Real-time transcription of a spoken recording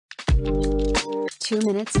2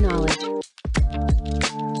 Minutes Knowledge.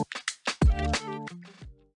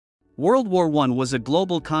 World War I was a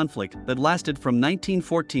global conflict that lasted from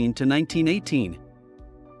 1914 to 1918.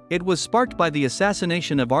 It was sparked by the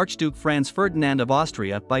assassination of Archduke Franz Ferdinand of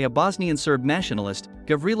Austria by a Bosnian Serb nationalist,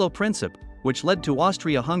 Gavrilo Princip, which led to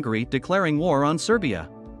Austria-Hungary declaring war on Serbia.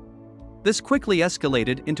 This quickly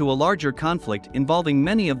escalated into a larger conflict involving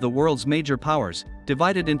many of the world's major powers,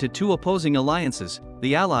 divided into two opposing alliances: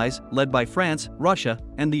 the Allies, led by France, Russia,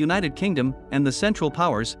 and the United Kingdom, and the Central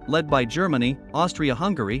Powers, led by Germany,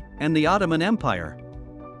 Austria-Hungary, and the Ottoman Empire.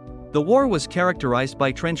 The war was characterized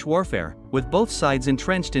by trench warfare, with both sides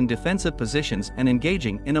entrenched in defensive positions and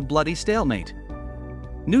engaging in a bloody stalemate.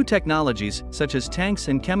 New technologies, such as tanks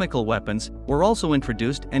and chemical weapons, were also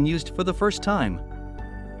introduced and used for the first time.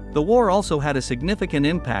 The war also had a significant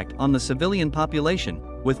impact on the civilian population,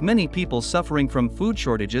 with many people suffering from food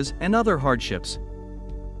shortages and other hardships.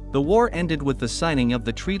 The war ended with the signing of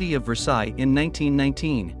the Treaty of Versailles in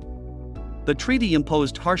 1919. The treaty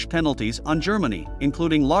imposed harsh penalties on Germany,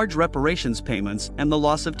 including large reparations payments and the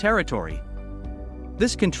loss of territory.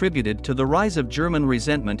 This contributed to the rise of German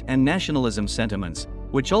resentment and nationalism sentiments,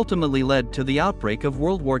 which ultimately led to the outbreak of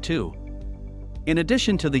World War II. In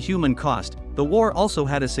addition to the human cost, the war also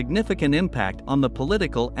had a significant impact on the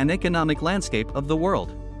political and economic landscape of the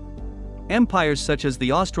world. Empires such as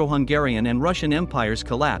the Austro-Hungarian and Russian empires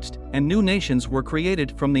collapsed, and new nations were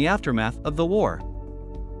created from the aftermath of the war.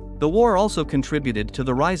 The war also contributed to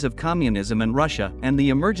the rise of communism in Russia and the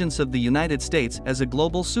emergence of the United States as a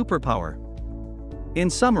global superpower. In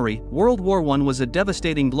summary, World War I was a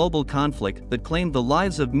devastating global conflict that claimed the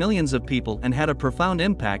lives of millions of people and had a profound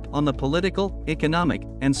impact on the political, economic,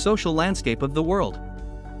 and social landscape of the world.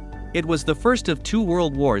 It was the first of two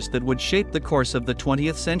world wars that would shape the course of the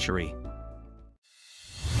 20th century.